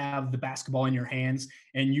actually have the basketball in your hands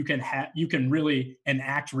and you can really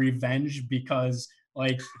enact revenge because –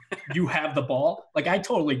 like you have the ball. Like I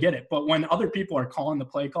totally get it. But when other people are calling the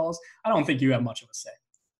play calls, I don't think you have much of a say.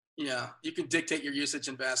 Yeah. You can dictate your usage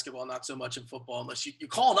in basketball, not so much in football, unless you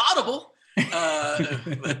call an audible.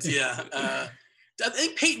 But yeah. I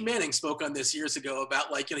think Peyton Manning spoke on this years ago about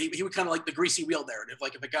like, he would kind of like the greasy wheel narrative.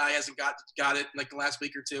 Like if a guy hasn't got it in like the last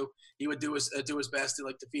week or two, he would do his best to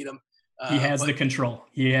like defeat him. He has the control.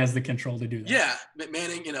 He has the control to do that. Yeah,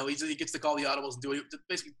 Manning, he gets to call the audibles and do it.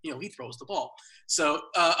 Basically, he throws the ball. So,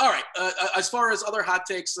 all right. As far as other hot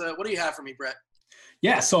takes, what do you have for me, Brett?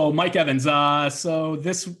 Yeah, so Mike Evans. So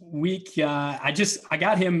this week, I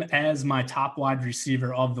got him as my top wide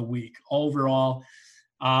receiver of the week overall.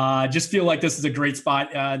 Just feel like this is a great spot.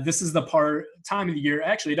 This is the time of the year.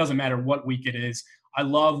 Actually, it doesn't matter what week it is. I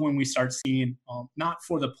love when we start seeing, not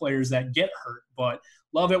for the players that get hurt, but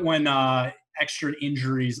love it when extra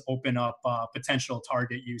injuries open up potential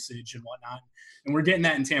target usage and whatnot. And we're getting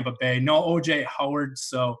that in Tampa Bay. No O.J. Howard,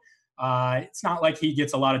 so it's not like he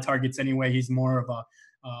gets a lot of targets anyway. He's more of a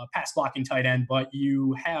pass-blocking tight end. But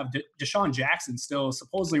you have Deshaun Jackson still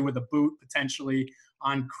supposedly with a boot, potentially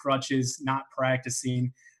on crutches, not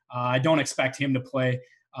practicing. I don't expect him to play.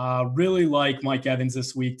 Really like Mike Evans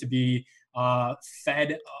this week to be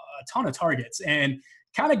fed a ton of targets. And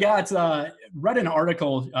kind of read an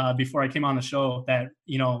article before I came on the show that,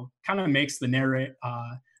 kind of makes the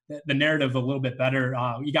narrative a little bit better.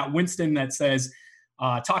 You got Winston that says,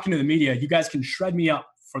 talking to the media, you guys can shred me up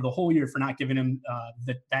for the whole year for not giving him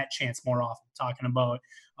that chance more often, talking about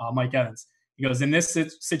Mike Evans. He goes, in this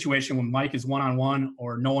situation when Mike is one-on-one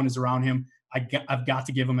or no one is around him, I've got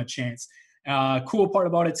to give him a chance. Cool part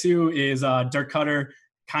about it too is Dirk Cutter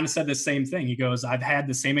kind of said the same thing. He goes, I've had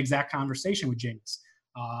the same exact conversation with James.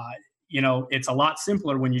 It's a lot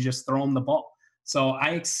simpler when you just throw him the ball. So I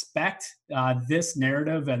expect this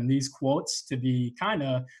narrative and these quotes to be kind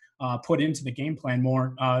of put into the game plan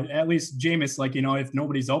more. At least Jameis, if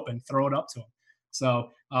nobody's open, throw it up to him. So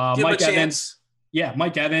Mike Evans,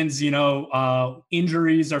 Mike Evans,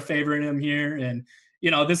 injuries are favoring him here. And,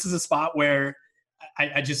 this is a spot where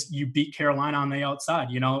you beat Carolina on the outside.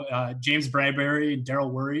 James Bradbury and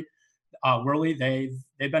Darryl Worley,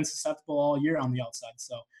 they've been susceptible all year on the outside.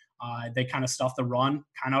 So they kind of stuff the run,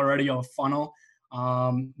 kind of already a funnel.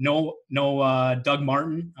 No Doug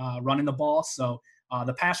Martin running the ball. So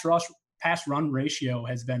the pass run ratio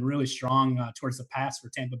has been really strong towards the pass for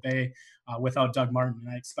Tampa Bay without Doug Martin.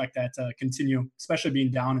 And I expect that to continue, especially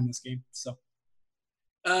being down in this game. So.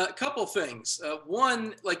 A couple things.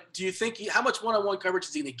 One, like, do you think how much one-on-one coverage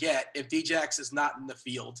is he going to get if Djax is not in the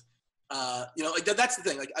field? Like that's the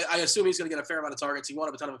thing. Like, I assume he's going to get a fair amount of targets. He won't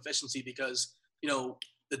have a ton of efficiency because,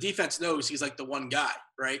 the defense knows he's like the one guy,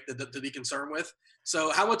 right, to be concerned with.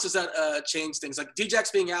 So how much does that change things? Like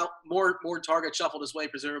Djax being out, more targets shuffled his way,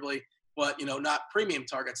 presumably, but, not premium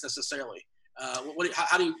targets necessarily.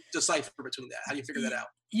 How do you decipher between that? How do you figure that out?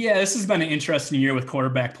 Yeah, this has been an interesting year with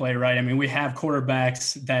quarterback play, right? I mean, we have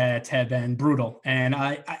quarterbacks that have been brutal, and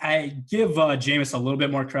I give Jameis a little bit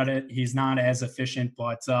more credit. He's not as efficient,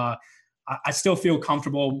 but I still feel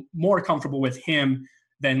more comfortable with him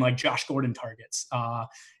than like Josh Gordon targets.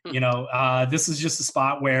 This is just a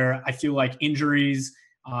spot where I feel like injuries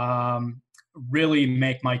really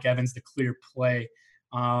make Mike Evans the clear play.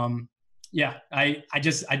 I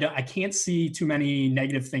can't see too many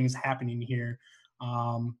negative things happening here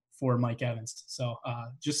for Mike Evans. So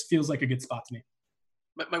just feels like a good spot to me.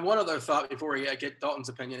 My one other thought before we get Dalton's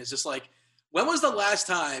opinion is just like, when was the last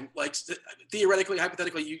time, like theoretically,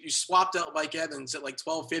 hypothetically, you swapped out Mike Evans at like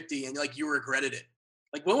 1250 and like you regretted it?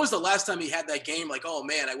 Like, when was the last time he had that game? Like, oh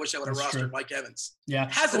man, I wish I would have rostered Mike Evans. Yeah,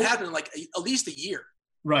 it hasn't happened in like at least a year.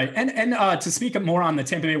 Right. And to speak up more on the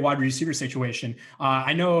Tampa Bay wide receiver situation,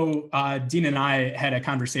 I know Dean and I had a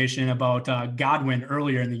conversation about Godwin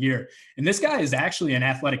earlier in the year. And this guy is actually an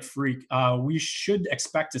athletic freak. We should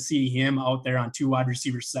expect to see him out there on 2 wide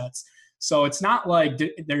receiver sets. So it's not like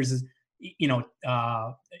there's,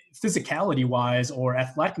 physicality wise or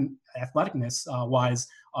athleticness wise,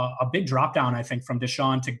 a big drop down, I think, from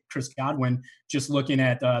Deshaun to Chris Godwin, just looking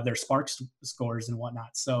at their Sparks scores and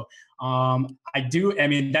whatnot. So that's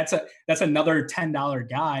another $10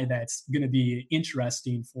 guy that's going to be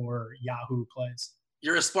interesting for Yahoo plays.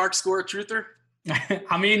 You're a Sparks score truther?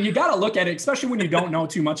 I mean, you got to look at it, especially when you don't know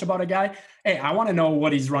too much about a guy. Hey, I want to know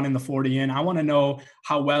what he's running the 40 in. I want to know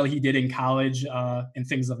how well he did in college and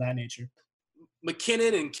things of that nature.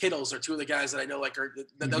 McKinnon and Kittles are 2 of the guys that I know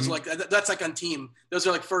those are like that's like on team. Those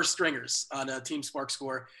are like first stringers on a team Spark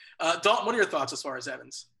score. Dalton, what are your thoughts as far as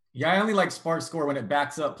Evans? Yeah, I only like Spark score when it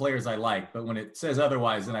backs up players I like, but when it says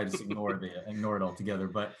otherwise, then I just ignore it altogether.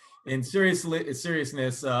 But in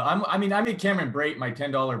seriousness, I made Cameron Brate my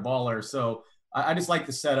 $10 baller, so I just like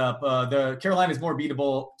the setup. The Carolina's more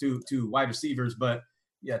beatable to wide receivers, but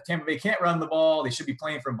yeah, Tampa Bay can't run the ball. They should be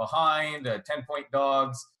playing from behind. 10-point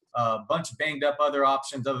dogs. A bunch of banged up other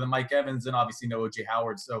options other than Mike Evans, and obviously no O.J.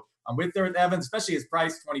 Howard. So I'm with there with Evans, especially his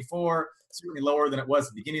price, 24, certainly lower than it was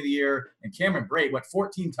at the beginning of the year. And Cameron Brate,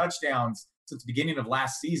 14 touchdowns since the beginning of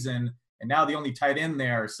last season, and now the only tight end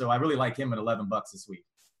there. So I really like him at $11 this week.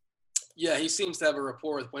 Yeah, he seems to have a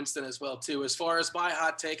rapport with Winston as well, too. As far as my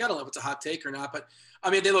hot take, I don't know if it's a hot take or not, but, I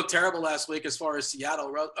mean, they looked terrible last week as far as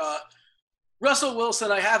Seattle. Russell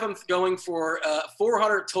Wilson, I have him going for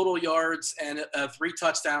 400 total yards and 3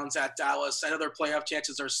 touchdowns at Dallas. I know their playoff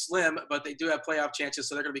chances are slim, but they do have playoff chances,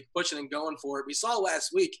 so they're going to be pushing and going for it. We saw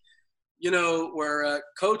last week, where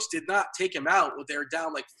coach did not take him out. They were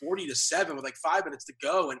down like 40-7 with like 5 minutes to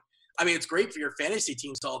go. And, I mean, it's great for your fantasy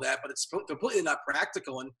teams, all that, but it's completely not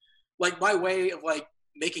practical. And, like, my way of, like,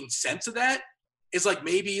 making sense of that is, like,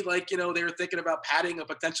 maybe, like, they were thinking about padding a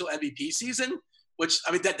potential MVP season. Which,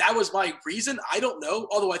 I mean, that was my reason. I don't know.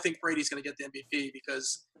 Although I think Brady's going to get the MVP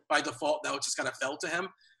because by default now it just kind of fell to him.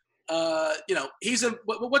 He's in.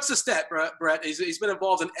 What's the stat, Brett? He's been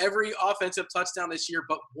involved in every offensive touchdown this year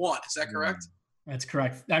but 1. Is that correct? That's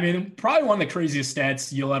correct. I mean, probably one of the craziest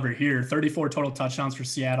stats you'll ever hear. 34 total touchdowns for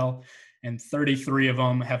Seattle, and 33 of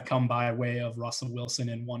them have come by way of Russell Wilson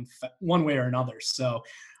in one way or another. So,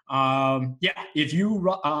 if you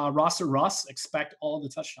roster Russ, expect all the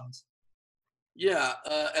touchdowns. Yeah,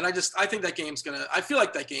 and I think that game's I feel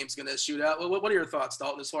like that game's gonna shoot out. What are your thoughts,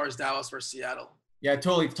 Dalton, as far as Dallas versus Seattle? Yeah,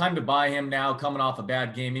 totally. It's time to buy him now, coming off a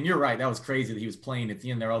bad game. And you're right, that was crazy that he was playing at the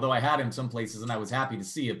end there. Although I had him some places and I was happy to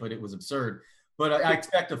see it, but it was absurd. But I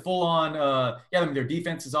expect a full-on. Their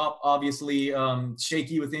defense is obviously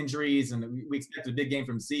shaky with injuries, and we expect a big game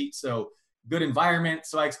from Zeke. So good environment.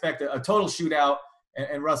 So I expect a total shootout.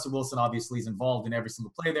 And Russell Wilson obviously is involved in every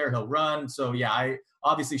single play there. He'll run. So, yeah,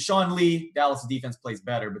 obviously Sean Lee, Dallas' defense plays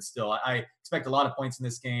better. But still, I expect a lot of points in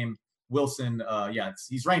this game. Wilson,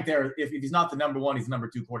 he's right there. If he's not the number 1, he's the number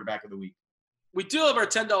 2 quarterback of the week. We do have our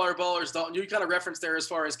 $10 ballers, Dalton. You kind of referenced there as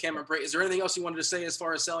far as Cameron Brate. Is there anything else you wanted to say as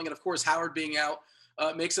far as selling? And, of course, Howard being out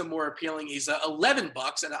makes him more appealing. He's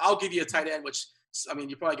 $11, and I'll give you a tight end, which I mean,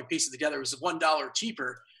 you probably can piece it together. It was $1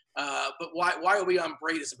 cheaper. But why are we on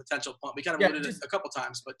Brady as a potential punt? We kind of alluded it a couple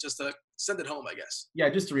times, but just to send it home, I guess. Yeah,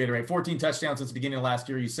 just to reiterate, 14 touchdowns since the beginning of last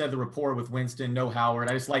year. You said the rapport with Winston, no Howard.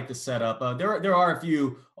 I just like the setup. There are a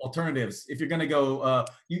few alternatives. If you're going to go,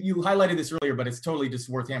 you highlighted this earlier, but it's totally just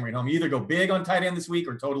worth hammering home. You either go big on tight end this week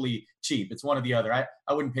or totally cheap. It's one or the other.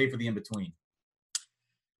 I wouldn't pay for the in-between.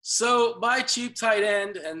 So my cheap tight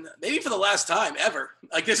end, and maybe for the last time ever,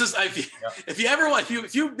 like this is,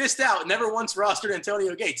 if you missed out and never once rostered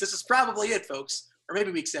Antonio Gates, this is probably it, folks. Or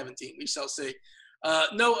maybe week 17, we shall see.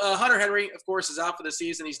 Hunter Henry, of course, is out for the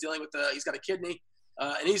season. He's dealing with he's got a kidney,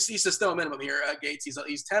 and he's just no minimum here. Gates, he's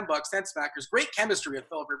 $10, 10 smackers. Great chemistry with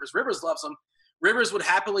Philip Rivers. Rivers loves him. Rivers would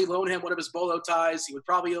happily loan him one of his bolo ties. He would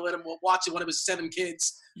probably let him watch one of his 7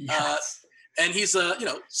 kids. Yes. And he's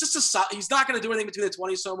he's not going to do anything between the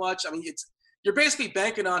 20s so much. I mean, you're basically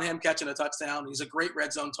banking on him catching a touchdown. He's a great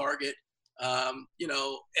red zone target, and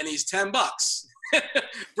he's $10.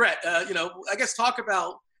 Brett, I guess talk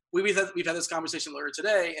about we've had this conversation earlier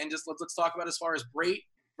today, and just let's talk about as far as Brate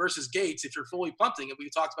versus Gates. If you're fully punting, and we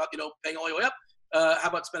talked about paying all the way up, how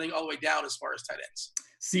about spending all the way down as far as tight ends?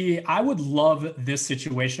 See, I would love this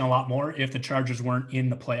situation a lot more if the Chargers weren't in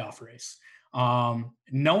the playoff race.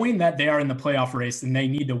 Knowing that they are in the playoff race and they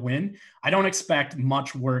need to win, I don't expect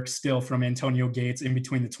much work still from Antonio Gates in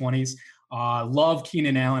between the 20s. Love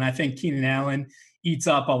Keenan Allen. I think Keenan Allen eats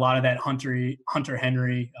up a lot of that Hunter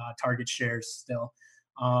Henry target shares still.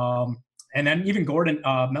 And then even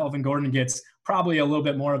Melvin Gordon gets probably a little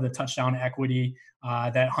bit more of the touchdown equity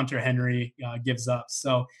that Hunter Henry gives up.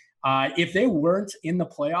 So if they weren't in the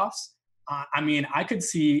playoffs, I could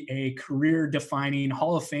see a career-defining,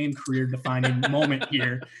 Hall of Fame career-defining moment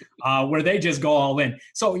here where they just go all in.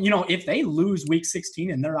 So, if they lose week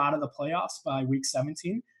 16 and they're out of the playoffs by week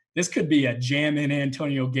 17, this could be a jam in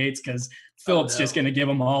Antonio Gates because Phillips just going to give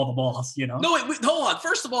him all the balls, No, wait, hold on.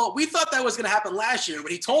 First of all, we thought that was going to happen last year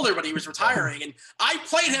when he told everybody he was retiring. And I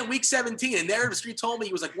played him week 17, and Narrative Street told me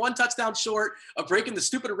he was like 1 touchdown short of breaking the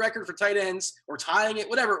stupid record for tight ends or tying it,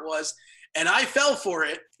 whatever it was. And I fell for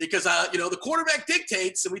it because, the quarterback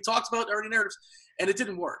dictates, and we talked about already narratives, and it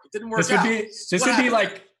didn't work. It didn't work out.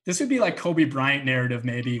 This would be like Kobe Bryant narrative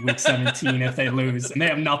maybe week 17 if they lose and they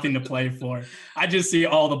have nothing to play for. I just see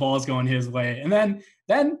all the balls going his way. And then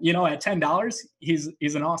at $10,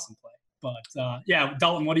 he's an awesome play. But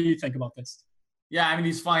Dalton, what do you think about this? Yeah,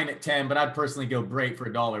 he's fine at 10, but I'd personally go Brate for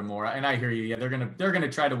 $1 more. And I hear you. Yeah, they're gonna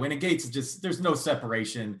try to win. And Gates is just, there's no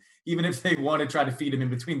separation. Even if they want to try to feed him in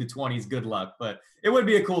between the 20s, good luck. But it would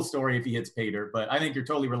be a cool story if he hits Pater. But I think you're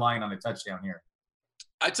totally relying on a touchdown here.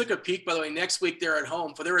 I took a peek, by the way, next week they're at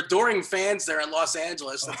home. For their adoring fans there in Los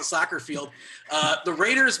Angeles at the soccer field. The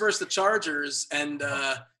Raiders versus the Chargers, and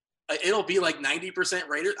it'll be like 90%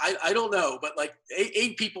 Raiders. I don't know, but like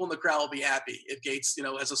 8 people in the crowd will be happy if Gates,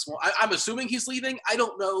 has a small – I'm assuming he's leaving. I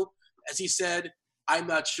don't know. As he said, I'm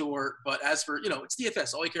not sure. But as for, it's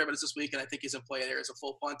DFS. All I care about is this week, and I think he's in play there as a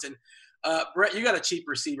full punt. And, Brett, you got a cheap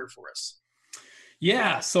receiver for us.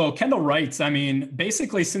 Yeah, so Kendall Wright,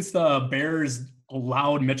 basically since the Bears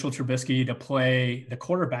allowed Mitchell Trubisky to play the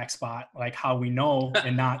quarterback spot, like how we know,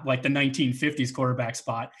 and not like the 1950s quarterback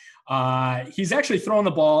spot, he's actually throwing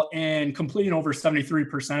the ball and completing over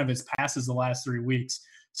 73% of his passes the last 3 weeks.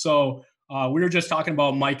 So we were just talking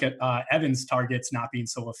about Mike Evans' targets not being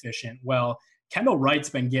so efficient. Well, Kendall Wright's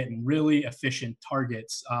been getting really efficient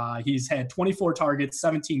targets. He's had 24 targets,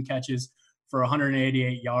 17 catches for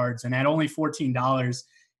 188 yards. And at only $14,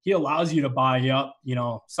 he allows you to buy up,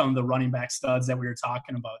 some of the running back studs that we were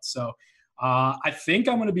talking about. So I think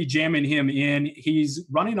I'm going to be jamming him in. He's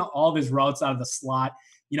running all of his routes out of the slot.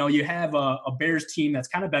 You have a Bears team that's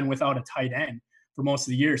kind of been without a tight end for most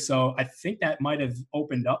of the year. So I think that might have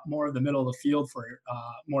opened up more of the middle of the field for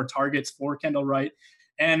more targets for Kendall Wright.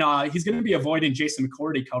 And he's going to be avoiding Jason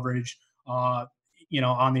McCourty coverage, on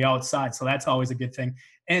the outside. So that's always a good thing.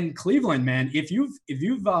 And Cleveland, man, if you've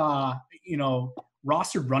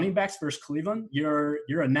rostered running backs versus Cleveland, you're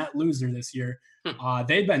a net loser this year.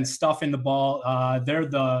 They've been stuffing the ball. They're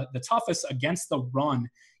the toughest against the run,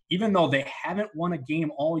 even though they haven't won a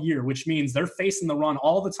game all year, which means they're facing the run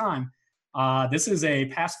all the time. This is a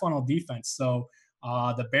pass funnel defense. So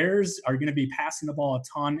the Bears are going to be passing the ball a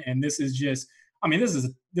ton. And this is just, this is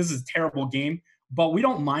a terrible game, but we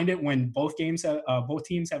don't mind it when both teams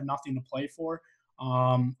have nothing to play for.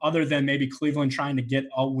 Other than maybe Cleveland trying to get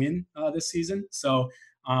a win this season. So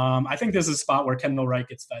I think this is a spot where Kendall Wright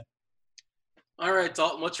gets fed. All right,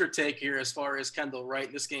 Dalton, what's your take here as far as Kendall Wright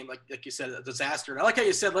in this game? Like you said, a disaster. And I like how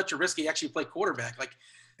you said let Trubisky actually play quarterback. Like,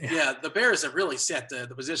 yeah, the Bears have really set the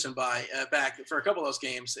position back for a couple of those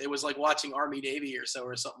games. It was like watching Army Navy or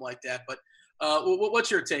something like that. But what's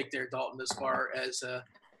your take there, Dalton, as far as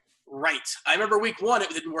Wright? I remember week 1, it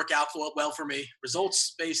didn't work out well for me.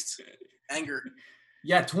 Results-based anger.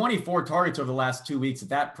 Yeah, 24 targets over the last 2 weeks at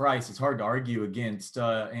that price. It's hard to argue against.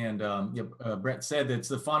 Brett said that it's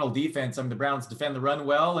the funnel defense. I mean, the Browns defend the run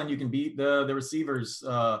well, and you can beat the receivers.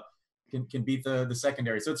 Can beat the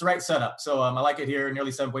secondary. So it's the right setup. So I like it here.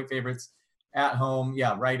 Nearly 7-point favorites at home.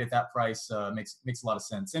 Yeah, right at that price makes a lot of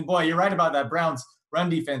sense. And boy, you're right about that Browns run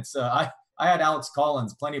defense. I had Alex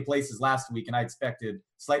Collins plenty of places last week, and I expected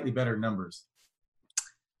slightly better numbers.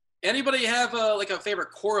 Anybody have a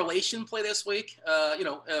favorite correlation play this week?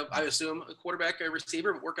 I assume a quarterback, a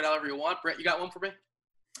receiver, work it however you want. Brett, you got one for me?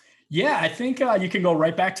 Yeah, I think you can go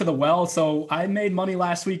right back to the well. So I made money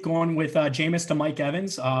last week going with Jameis to Mike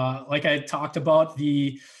Evans. Like I talked about,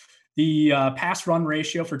 the pass run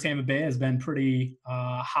ratio for Tampa Bay has been pretty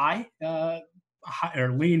high,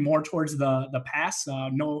 or lean more towards the pass.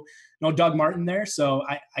 No Doug Martin there. So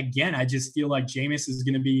I just feel like Jameis is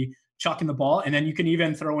going to be chucking the ball, and then you can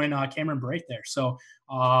even throw in Cameron Brate there. So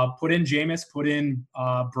put in Jameis, put in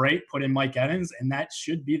Brate, put in Mike Evans, and that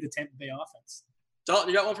should be the Tampa Bay offense. Dalton,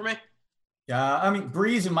 you got one for me? Yeah, I mean,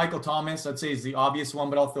 Breeze and Michael Thomas, I'd say is the obvious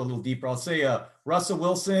one, but I'll go a little deeper. I'll say Russell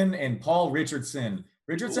Wilson and Paul Richardson.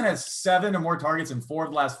 Richardson has 7 or more targets in 4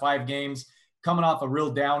 of the last 5 games, coming off a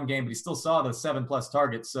real down game, but he still saw the 7+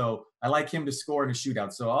 targets. So I like him to score in a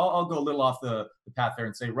shootout. So I'll go a little off the path there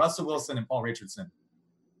and say Russell Wilson and Paul Richardson.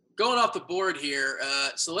 Going off the board here,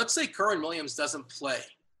 so let's say Kerwin Williams doesn't play.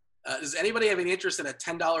 Does anybody have any interest in a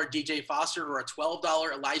 $10 DJ Foster or a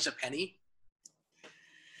 $12 Elijah Penny?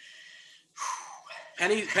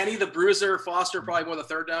 Penny the bruiser, Foster probably more the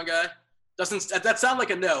third down guy. Doesn't that sound like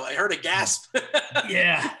a no? I heard a gasp.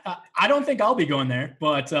 Yeah, I don't think I'll be going there,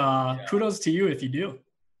 but kudos to you if you do.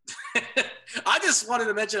 I just wanted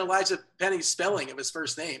to mention Elijah Penny's spelling of his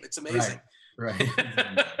first name. It's amazing. Right.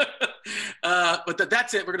 But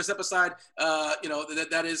that's it. We're going to step aside.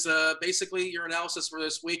 That is basically your analysis for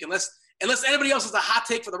this week. Unless anybody else has a hot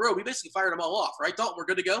take for the road, we basically fired them all off, right, Dalton? We're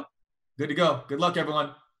good to go? Good to go. Good luck,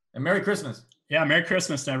 everyone. And Merry Christmas. Yeah, Merry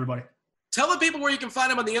Christmas to everybody. Tell the people where you can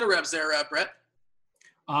find them on the interwebs there, Brett.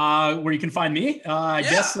 Where you can find me? I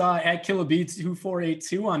guess at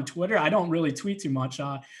KillaBeats2482 on Twitter. I don't really tweet too much.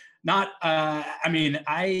 I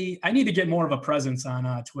need to get more of a presence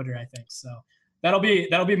on Twitter, I think. So that'll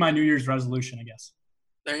be my New Year's resolution, I guess.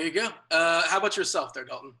 There you go. How about yourself there,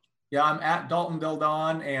 Dalton? Yeah, I'm at Dalton Del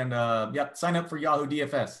Don, and sign up for Yahoo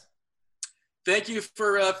DFS. Thank you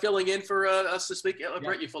for filling in for us this week.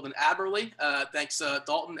 Brett, you filled in admirably. Thanks,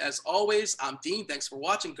 Dalton. As always, I'm Dean. Thanks for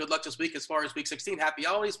watching. Good luck this week as far as Week 16. Happy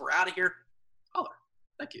holidays. We're out of here. Holler.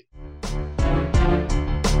 Thank you.